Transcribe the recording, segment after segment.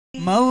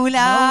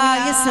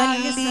مولاي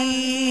صلي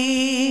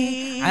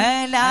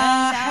على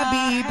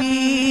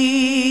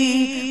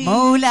حبيبي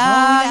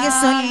مولاي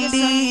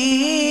صلي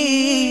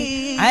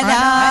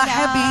على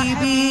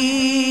حبيبي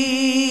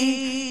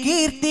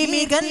കീർത്തി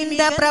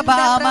മികന്ത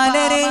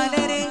പ്രഭാമലരെ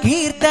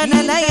കീർത്തന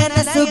ലയന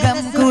സുഖം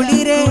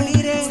കുളിരെ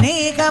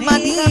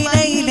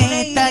സ്നേഹമദീനയിലെ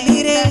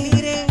തളിരെ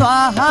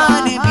ത്വാഹ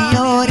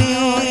നബിയോരേ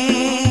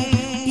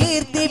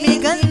കീർത്തി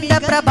മികന്ത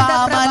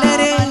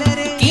പ്രഭാമലരെ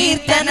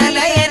കീർത്തന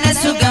ലയന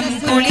സുഖം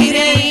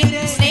കുളിരെ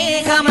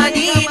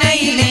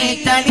സ്നേഹമദീനയിലെ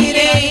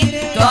തളിരെ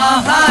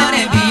ത്വാഹ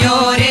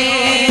നബിയോരേ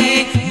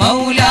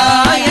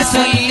മൗലായ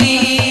സ്വല്ലി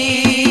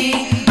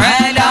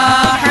അലാ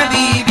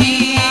ഹബീബി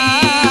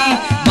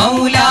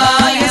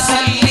മൗലായ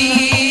സ്വല്ലി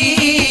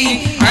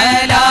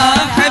അലാ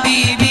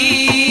ഹബീബി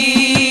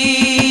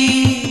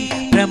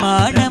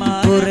പ്രമാണം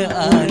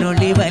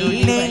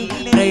ഖുർആനൊളിവല്ലേ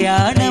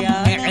പ്രയാണം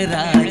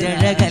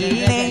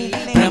മിഅ്റാജഴകല്ലേ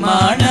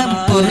പ്രമാണം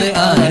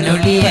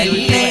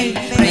ഖുർആനൊളിവല്ലേ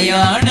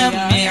പ്രയാണം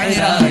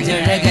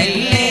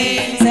മിഅ്റാജഴകല്ലേ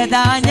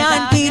സദാ ഞാൻ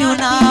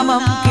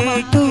തിരുനാമം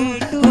കേട്ടു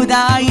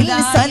ഹുദായിൽ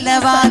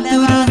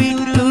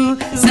സ്വലവാത്തുരുവിട്ടു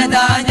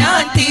സദാ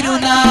ഞാൻ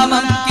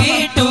തിരുനാമം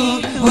കേട്ടു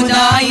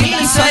ഹുദായിൽ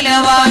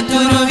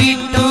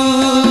സ്വലവാത്തുരുവിട്ടു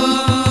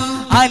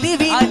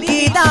അലിവിൻ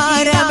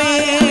താരമേ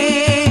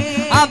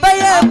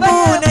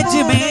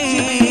അഭയപൂനജ്മേ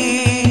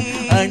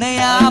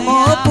അണയാമോ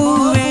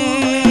പൂവേ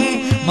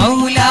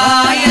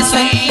മൗലായ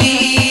സ്വല്ലി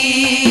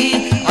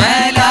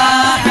അലാ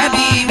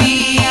ഹബീബി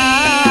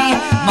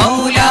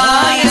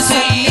മൗലായ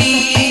സ്വല്ലി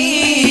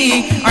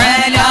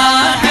അലാ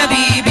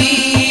ഹബീബി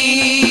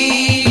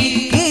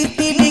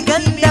കീർത്തി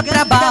മികന്ത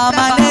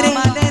പ്രഭാമലരെ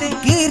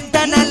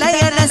കീർത്തന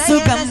ലയന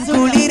സുഖം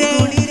കുളിരെ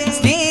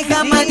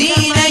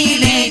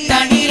സ്നേഹമദീനയിലെ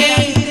തളിരെ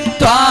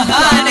ത്വാഹ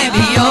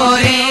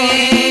നബിയോരേ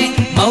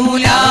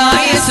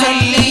മൗലായ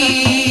സ്വല്ലി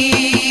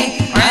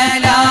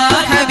അലാ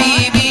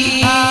ഹബീബി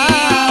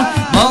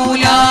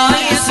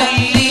മൗലായ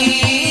സ്വല്ലി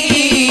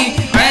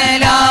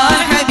അലാ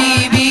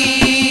ഹബീബി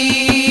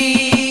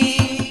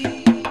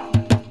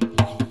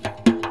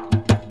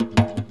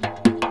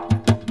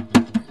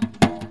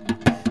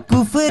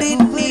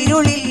കുഫറിൻ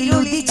ഇരുളിൽ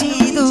ഉദി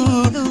ചെയ്തു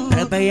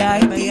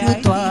പ്രഭയായി തിരു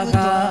ത്വാഹ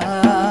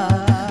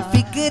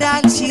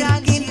ഫിക്റാൽ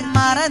ശിർകിൻ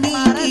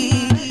മറനീക്കി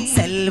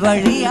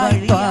സൽവഴിയായി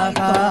ത്വാഹ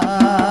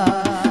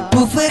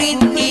കുഫറിൻ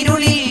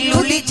ഇരുളിൽ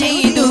ഉദി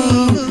ചെയ്തു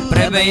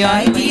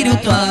പ്രഭയായി തിരു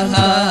ത്വാഹ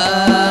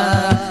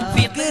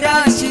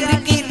ഫിക്റാൽ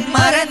ശിർകിൻ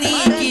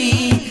മറനീക്കി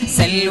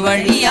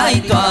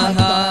സൽവഴിയായി ത്വാഹ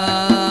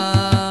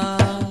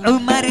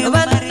ഉമർ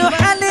വന്നു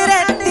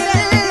ഹലറത്തിൽ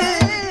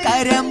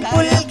കരം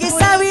പുൽകി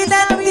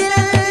സവിധത്തിൽ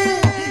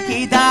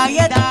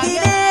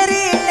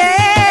ഹിദായത്തിലേറില്ലേ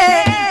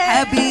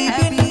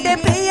ഹബീബിന്റെ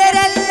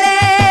പ്രിയരല്ലേ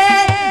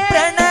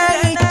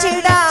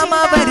പ്രണയിച്ചിടാം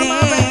അവരെ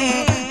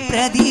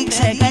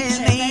പ്രതീക്ഷകൾ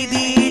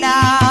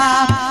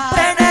നെയ്തിടാം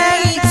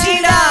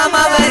പ്രണയിച്ചിടാം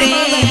അവരെ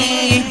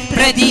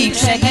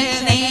പ്രതീക്ഷകൾ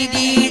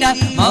നെയ്തിടാം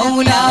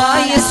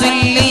മൗലായ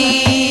സ്വല്ലി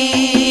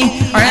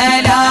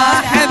അലാ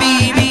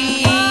ഹബീബി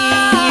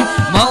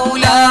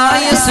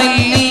മൗലായ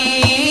സ്വല്ലി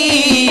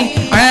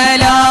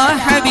അലാ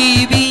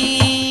ഹബീബി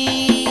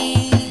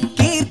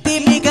കീർത്തി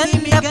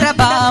മികന്ത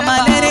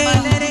പ്രഭാമലരെ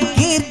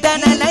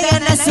കീർത്തന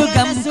ലയന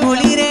സുഖം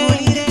കുളിരെ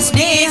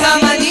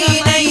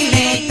സ്നേഹമദീനയിലെ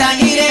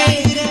തളിരെ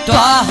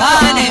ത്വാഹ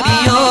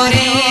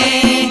നബിയോരേ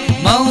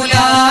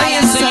മൗലായ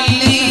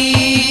സ്വല്ലി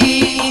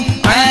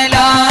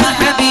അലാ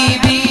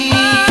ഹബീബി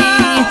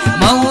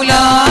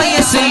മൗലായ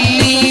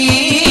സ്വല്ലി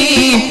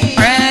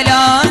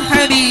അലാ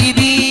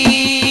ഹബീബി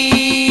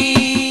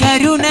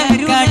കരുണ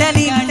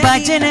കടലിൻ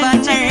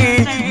വചനങ്ങൾ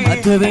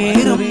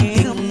മധുവേറും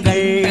തിങ്കൾ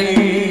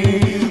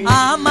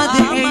ആ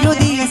മധു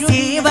എഴുതിയ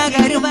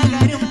സേവകരും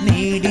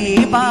നേടിയ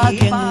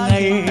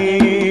ഭാഗ്യങ്ങൾ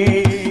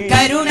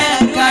കരുണ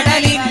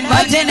കടലിൻ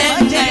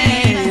വചനങ്ങൾ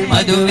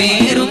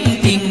മധുവേറും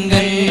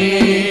തിങ്കൾ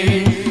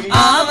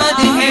ആ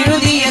മധു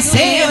എഴുതിയ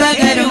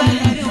സേവകരും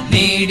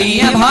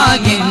നേടിയ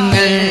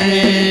ഭാഗ്യങ്ങൾ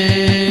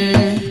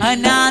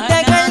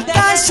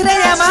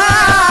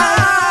അനാഥകൾക്കാശ്രയമായി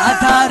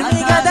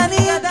അധാർമികത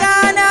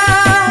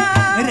നീക്കാനായി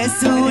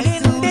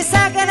റസൂലിന്റെ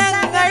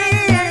സകലങ്ങൾ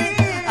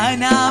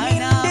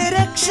അനാമിന്റെ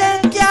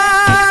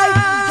രക്ഷയ്ക്കായി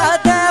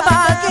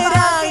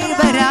ഹതഭാഗ്യരായി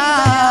വരാ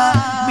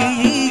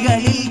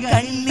മിഴികളിൽ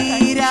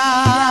കണ്ണീരാ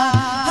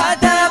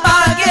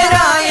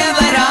ഹതഭാഗ്യരായ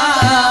വരാ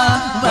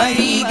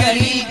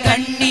വരികളിൽ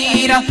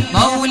കണ്ണീര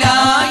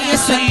മൗലായ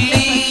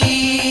സ്വല്ലി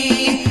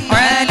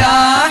അലാ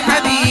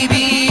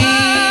ഹബീബി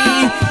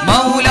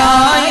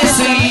മൗലായ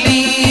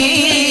സ്വല്ലി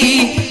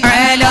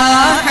അലാ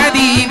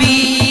ഹബീബി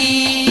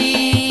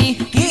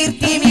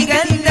കീർത്തി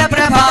മികന്ത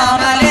പ്രഭാ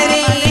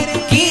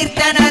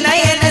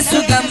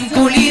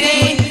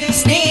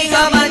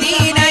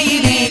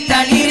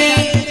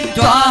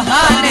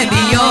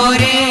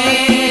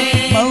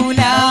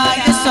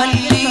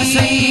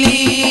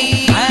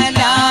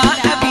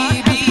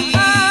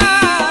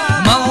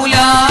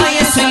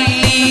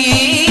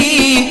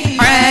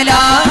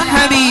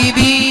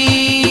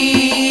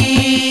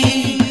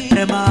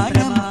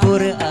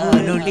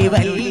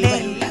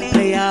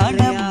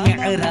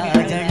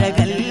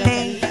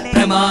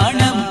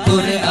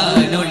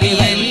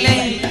ഖുർആനൊളിയല്ലേ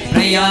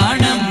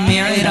പ്രയാണം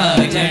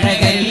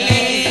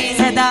മിഅ്റാജഴകല്ലേ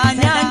സദാ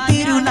ഞാൻ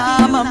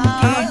തിരുനാമം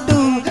കേട്ടു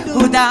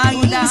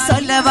ഹുദായിൽ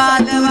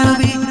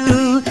സ്വലവാത്തുരുവിട്ടു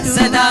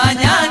സദാ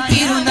ഞാൻ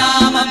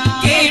തിരുനാമം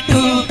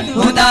കേട്ടു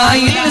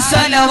ഹുദായിൽ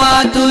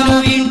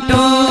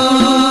സ്വലവാത്തുരുവിട്ടു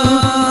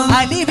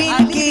അലിവിൻ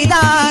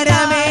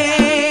കിതാരമേ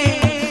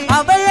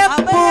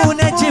അവയപ്പൂ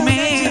നജ്മേ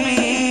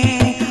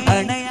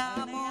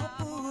അണയാമോ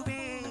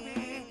പൂവേ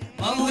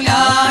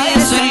മൗലായ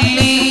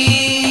സ്വല്ലി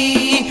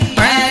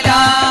അലാ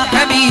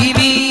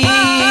ഹബീബി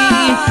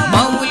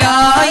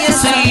മൗലായ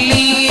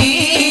സ്വല്ലി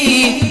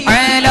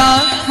അലാ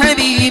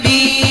ഹബീബി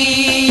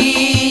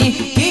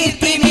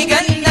കീർത്തി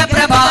മികന്ന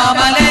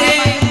പ്രഭാമലരെ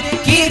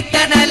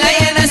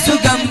കീർത്തനലയന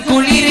സുഖം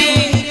കുളിരെ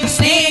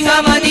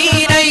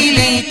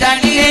സ്നേഹമദീനയിലെ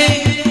തണിരെ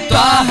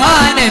ത്വാഹ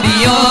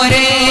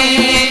നബിയോരേ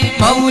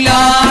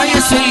മൗലായ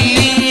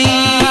സ്വല്ലി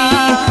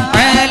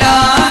അലാ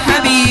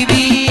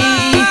ഹബീബി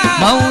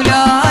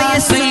മൗലായ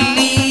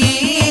സ്വല്ലി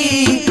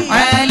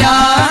അലാ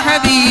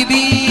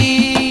ഹബീബി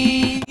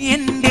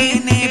എൻ്റെ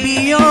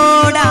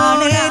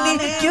നബിയോടാണ്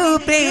എനിക്കു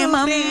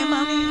പ്രേമം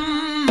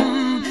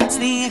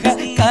സ്നേഹ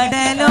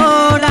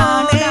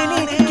കടലോടാണ്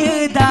എനിക്ക്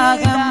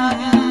ദാഹം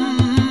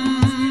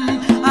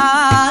ആ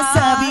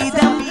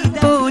സവിധം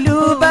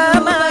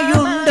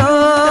പോലുപമയുണ്ടോ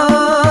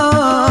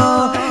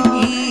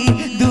ഈ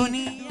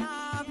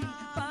ദുനിയാവിൽ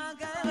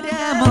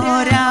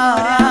പകരമൊരാൾ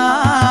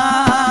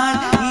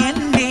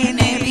എൻ്റെ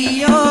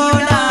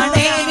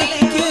നബിയോടാണ്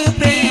എനിക്ക്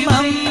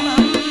പ്രേമം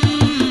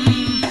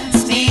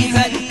സ്നേഹ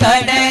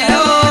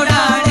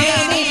കടലോടാണ്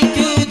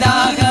എനിക്ക്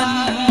ദാഹം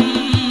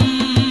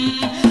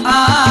ആ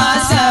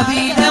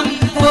സവിധം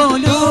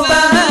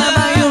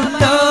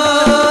പോലുപമയുണ്ടോ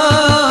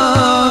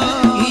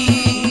ഈ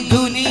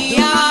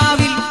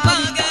ദുനിയാവിൽ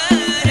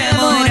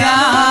പകരമൊരാൾ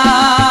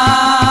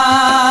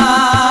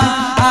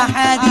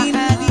അഹദിന്റെ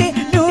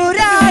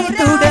നൂറായി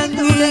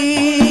തുടങ്ങി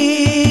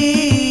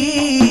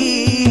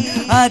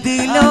അത്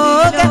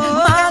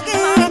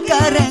ലോകമാകെ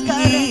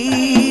കറങ്ങി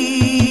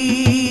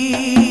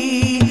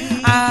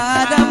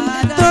ആദം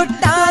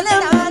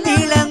തൊട്ടാലം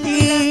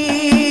തിളങ്ങി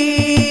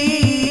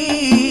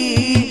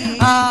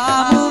ആ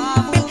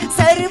മുമ്പിൽ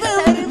സർവം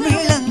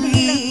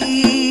വിളങ്ങി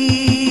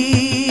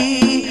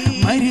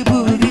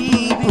മരുഭൂരിൽ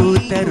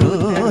പൂത്ത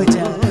റോജ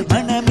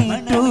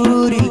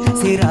മണമിട്ടൂരിൽ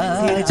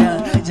സിറാജ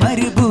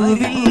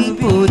മരുഭൂരിൽ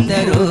പൂത്ത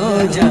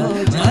റോജ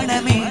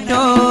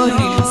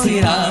മണമിട്ടൂരിൽ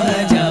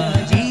സിറാജ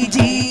ഈ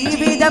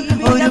ജീവിതം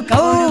ഒരു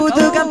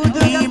കൗതുകം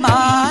ഈ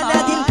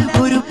മാനതിൽ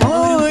ഒരു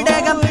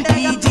പേടകം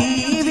ഈ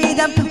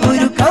ജീവിതം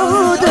ഒരു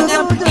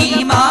കൗതുകം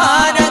ഈ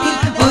മാനതിൽ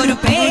ഒരു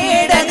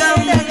പേടകം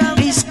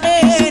ഇഷ്കേ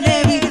നബി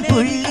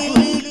ഉള്ളിൽ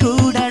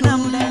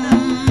കൂടണം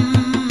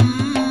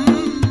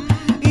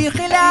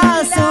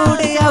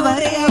ഇഖ്ലാസോടെ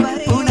അവരെ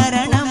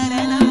ഉണരണം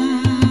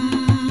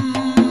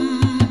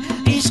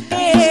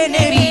ഇഷ്കേ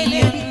നബി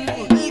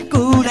ഉള്ളിൽ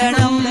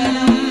കൂടണം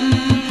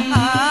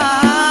ആ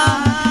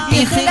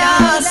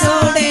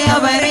ഇഖ്ലാസോടെ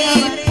അവരെ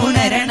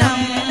ഉണരണം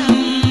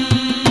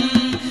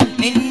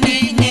നിന്റെ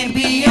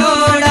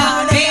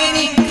നബിയോടാണ്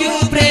എനിക്കു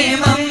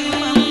പ്രേമം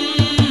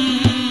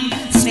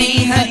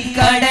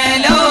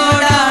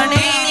സ്നേഹക്കടലോടാണ്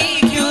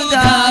എനിക്കു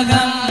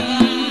ദാഹം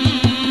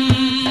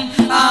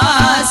ആ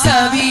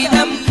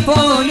സവിധം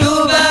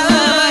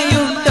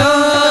പോലുപമയുണ്ടോ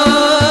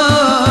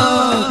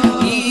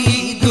ഈ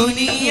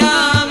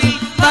ദുനിയാവിൽ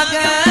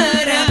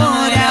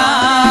പകരമൊരാൾ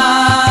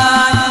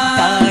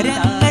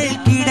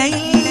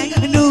താരങ്ങൾക്കിടയിൽ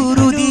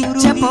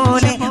നൂറുദിച്ച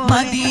പോലെ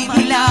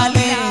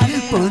മദീനയിലെ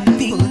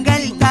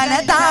പൊന്തിങ്കൾ തല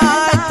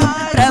താഴ്ത്തും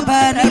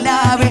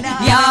പ്രഭനിലാവെ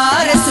യാ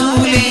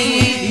റസൂലേ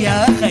യാ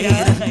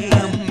ഖൈറൽ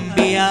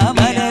അംബിയ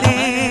മലരേ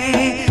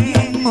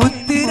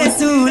മുത്ത്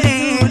റസൂലേ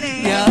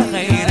യാ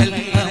ഖൈറൽ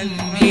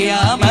അംബിയ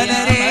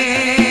മലരേ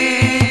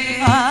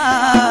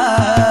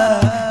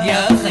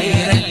യാ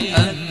ഖൈറൽ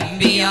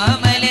അംബിയ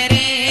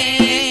മലരേ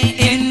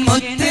എൻ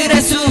മുത്ത്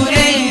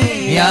റസൂലേ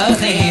യാ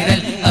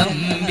ഖൈറൽ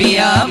അംബിയ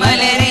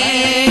മലരേ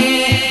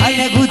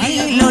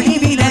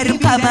അഴകുതിയിലൊളിവിലരും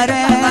കമര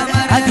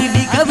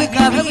അതിമികവ്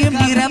കവിയും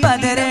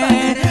നിറബദര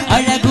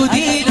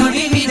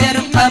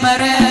അഴകുതിയിലൊളിവിലരും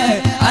കമര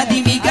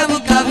അതിമികവ്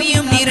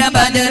കവിയും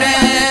നിറബദര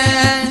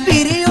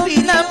പിരിയും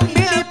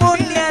നമ്പിളി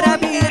പുണ്യ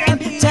റബീഉ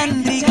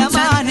ചന്ദ്രിക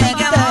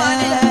മാനത്ത്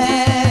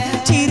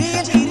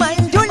ചിരിയിൽ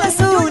മഞ്ജുള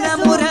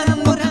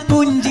സൂനമുറങ്ങും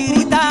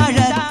പുഞ്ചിരി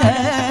താഴത്ത്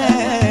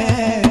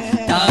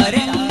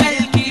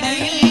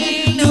താരങ്ങൾക്കിടയിൽ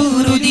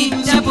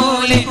നൂറുദിച്ച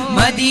പോലെ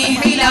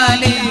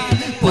മദീനയിലെ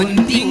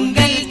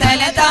പൊന്തിങ്കൾ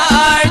തല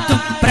താഴ്ത്തും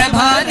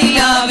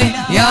പ്രഭാനിലാവെ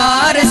യാ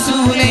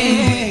റസൂലേ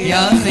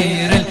യാ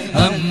ഖൈറൽ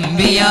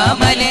അംബിയ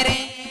മലരേ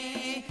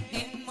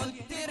എൻ മുത്ത്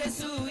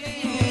റസൂലേ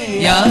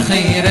യാ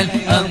ഖൈറൽ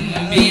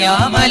അംബിയ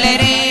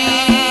മലരേ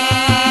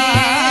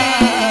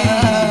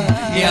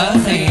യാ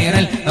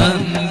ഖൈറൽ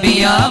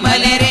അംബിയ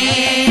മലരേ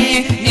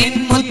എൻ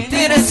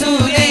മുത്ത്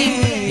റസൂലേ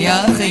യാ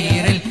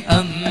ഖൈറൽ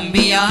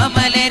അംബിയ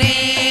മലരേ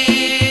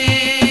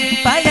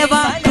പല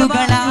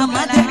വാക്കുകളാ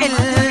മദ്ഹിൽ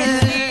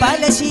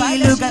പല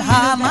ശീലുകൾ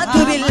ആ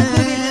മധുവിൽ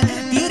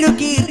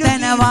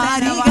തിരുകീർത്തന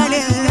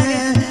വാരികളിൽ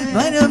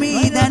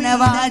വരുമീതന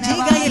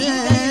വാജികയിൽ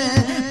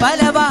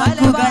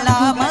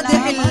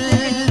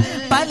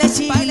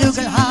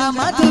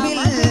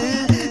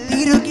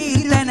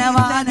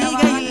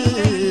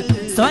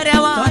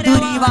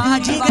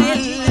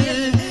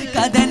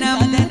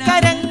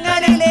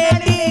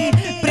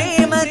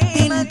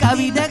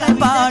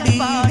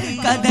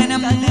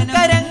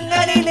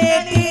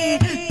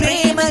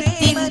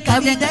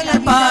കവിതകൾ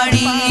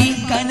പാടി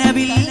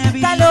കനവിൽ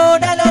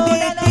തലോടല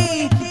തേടി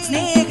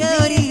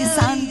സ്നേഹരി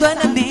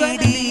സാന്ത്വനം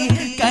നേടി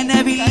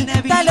കനവിൽ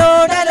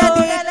തലോടല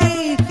തേടി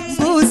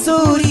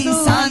സൂസൂരി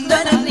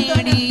സാന്ത്വനം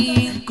നേടി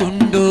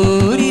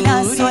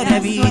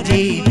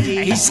കുണ്ടൂരിലാസ്വരവീജി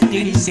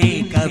ഇഷ്കിന്റെ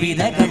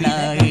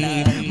കവിതകളായി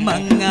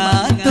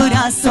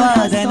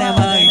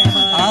മങ്ങാത്തൊരാസ്വാദനമായി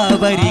ആ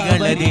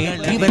വരികളെ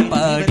ഇവർ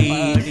പാടി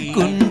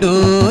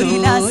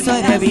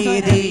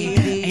കുണ്ടൂരിലാസ്വരവീജി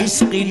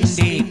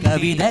ഇഷ്കിന്റെ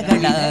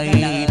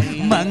കവിതകളായി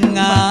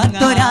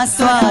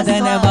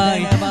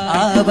മങ്ങാത്തൊരാസ്വാദനമായി ആ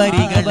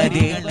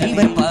വരികളെ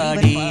ഇവർ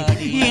പാടി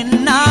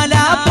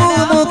എന്നാലാ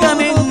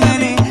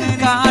പൂമുഖമെങ്ങനെ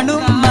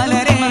കാണും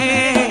മലരെ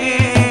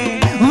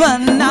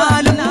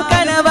വന്നാലും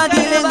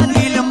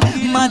കനവതിലെങ്കിലും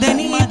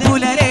മദനി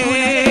പുലരെ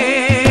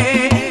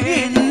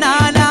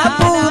എന്നാലാ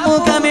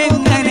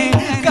പൂമുഖമെങ്ങനെ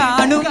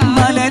കാണും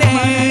മലരെ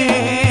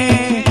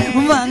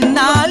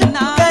വന്നാൽ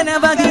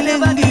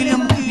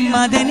കനവതിലെങ്കിലും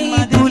മദനി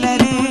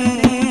പുലരെ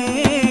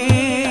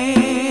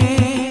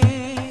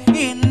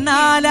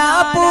എന്നാലാ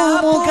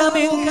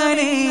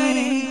പൂമുഖമെങ്ങനെ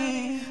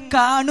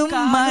കാണും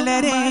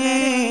മലരെ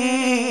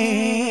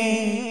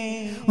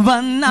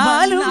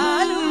വന്നാലും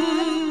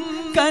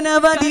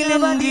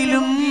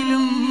കനവതിലെങ്കിലും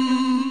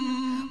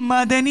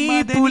മദനി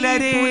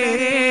പുലരെ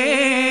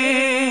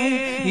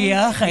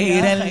യാ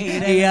ഖൈറൽ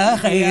യാ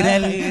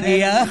ഖൈറൽ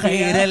യാ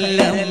ഖൈറൽ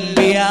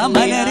അംബിയാ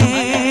മലരെ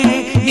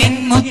എൻ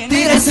മുത്ത്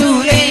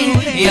റസൂലേ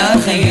യാ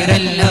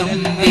ഖൈറൽ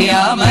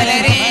അംബിയാ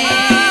മലരെ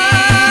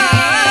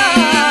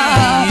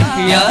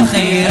യാ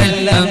ഖൈറൽ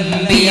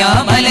അംബിയാ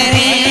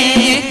മലരെ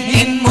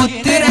എൻ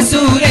മുത്ത്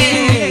റസൂലേ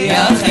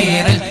യാ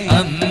ഖൈറൽ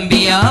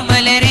അംബിയാ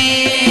മലരെ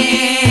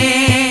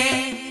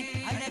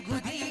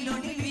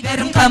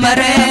അഴകുതിയിലൊളിവിതരും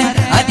ഖമറ്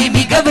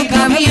അതിമികവ്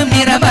കവിയും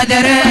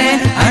നിറബദറ്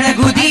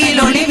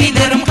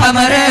അഴകുതിയിലൊളിവിതരും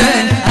ഖമറ്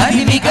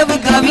അതിമികവ്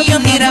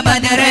കവിയും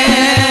നിറബദറ്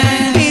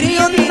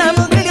തിരിയുന്ന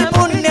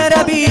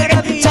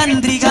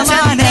ചന്ദ്രിക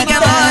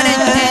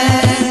മാനകമാനത്ത്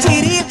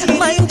ചിരി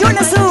മഞ്ജുള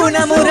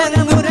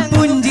സൂനമുറങ്ങും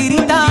പുഞ്ചിരി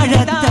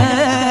താഴത്ത്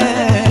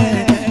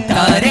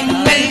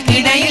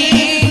താരങ്ങൾക്കിടയിൽ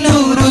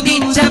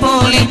നൂറുദിച്ച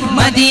പോലെ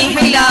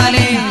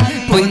മദീഹയിലാലെ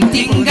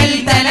പൊൻതിങ്കൾ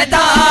തല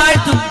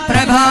താഴ്ത്തും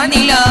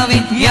പ്രഭാനിലാവേ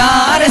യാ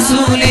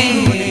റസൂലേ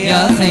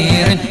യാ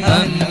ഖൈറൽ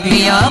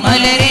അംബിയാ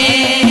മലരെ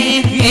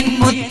എൻ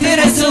മുത്ത്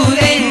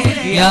റസൂലേ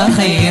യാ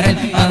ഖൈറൽ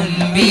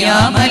അംബിയാ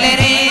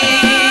മലരെ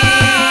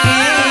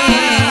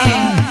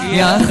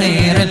യാ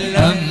ഖൈറൽ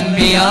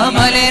അംബിയാ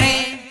മലരെ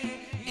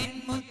എൻ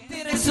മുത്ത്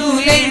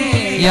റസൂലേ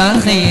യാ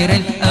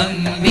ഖൈറൽ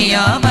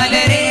അംബിയാ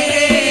മലരെ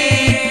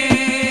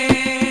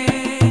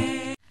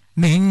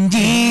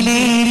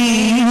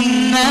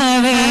നെഞ്ചിലേറിയുന്ന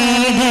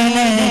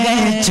വേദനകൾ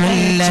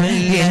ചൊല്ല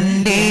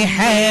എന്റെ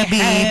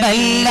ഹബീബല്ലാതാരാണ്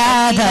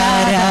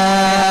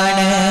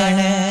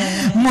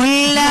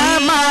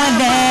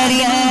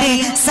മുല്ലമലരിന്റെ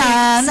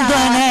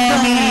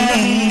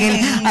സാന്ത്വനമില്ലെങ്കിൽ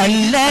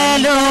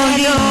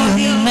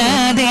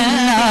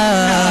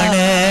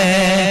അല്ലലോലിയുന്നതെന്നാണ്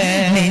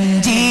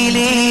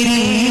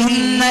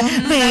നെഞ്ചിലേറിയുന്ന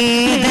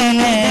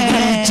വേദനകൾ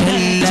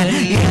ചൊല്ല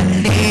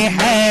എന്റെ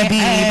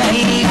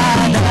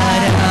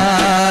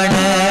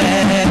ഹബീബല്ലാതാരാണ്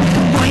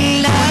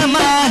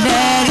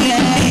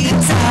മുല്ലമലരിന്റെ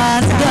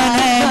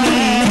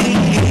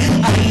സാന്ത്വനമില്ലെങ്കിൽ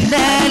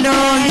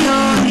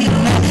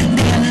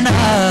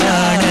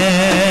അല്ലലോലിയുന്നതെന്നാണ്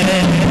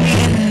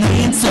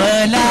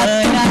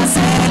സ്വലാത്തു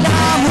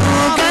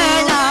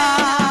സലാമുകളാൽ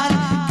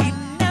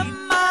കിന്നം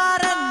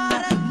മാറന്ന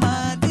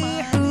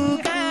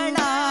മദ്ഹുകളാൽ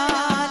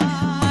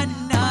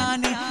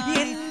മന്നാൻ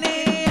എന്നെ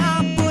ആ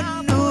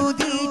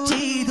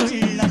പൊന്നുദിച്ചിടുന്നു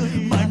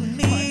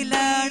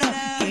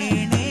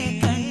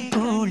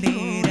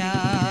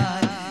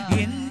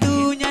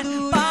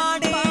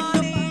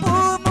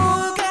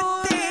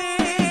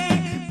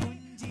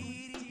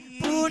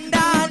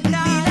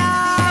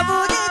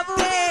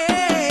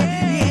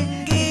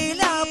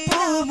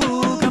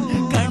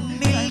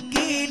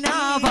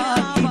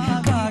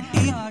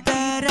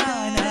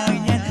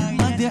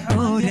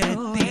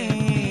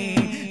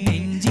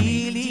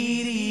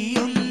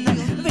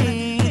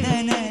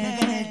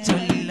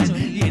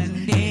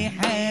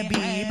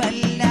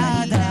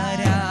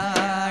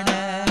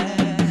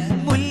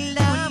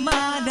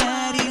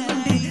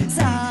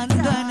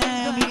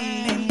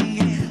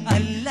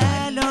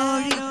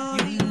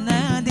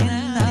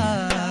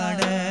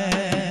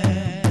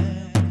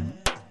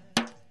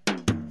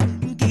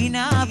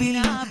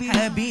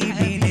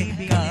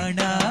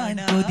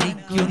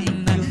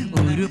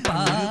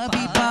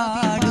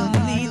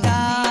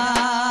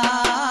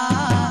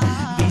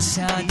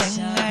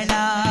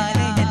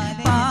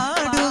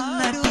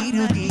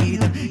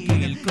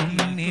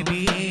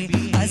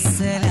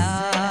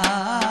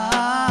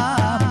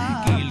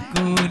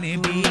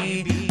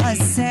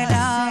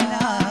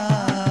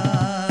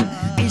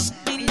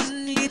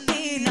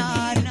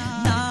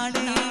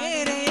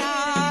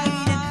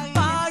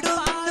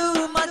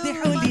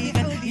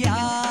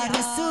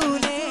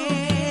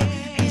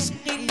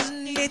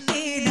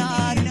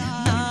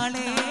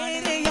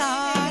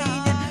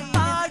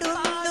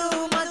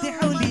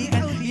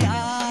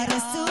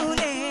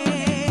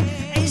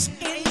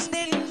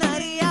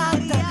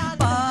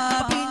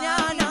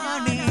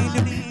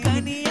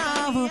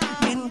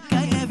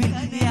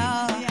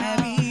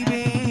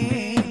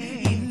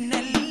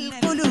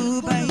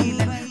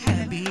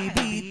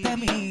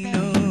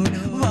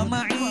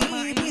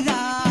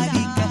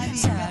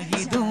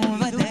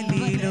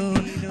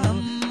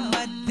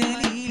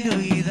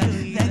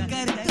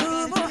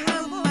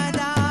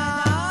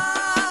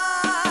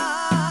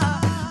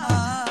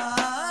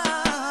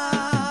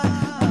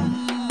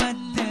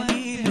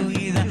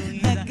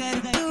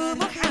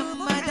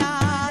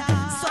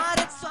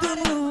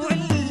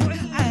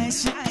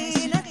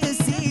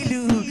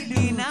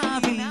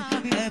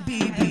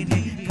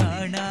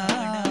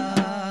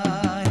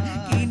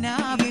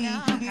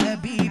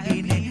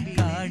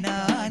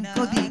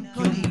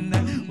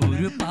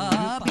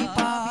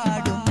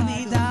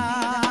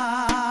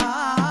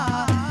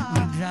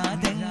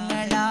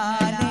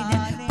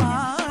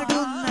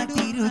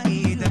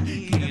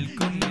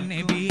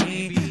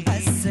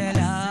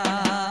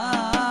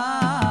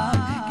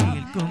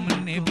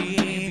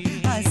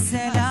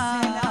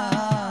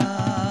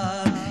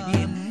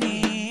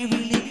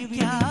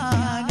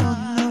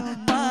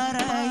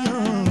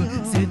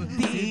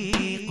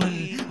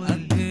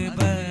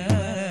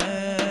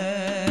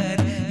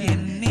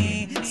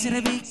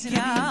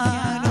ശ്രവിക്കാം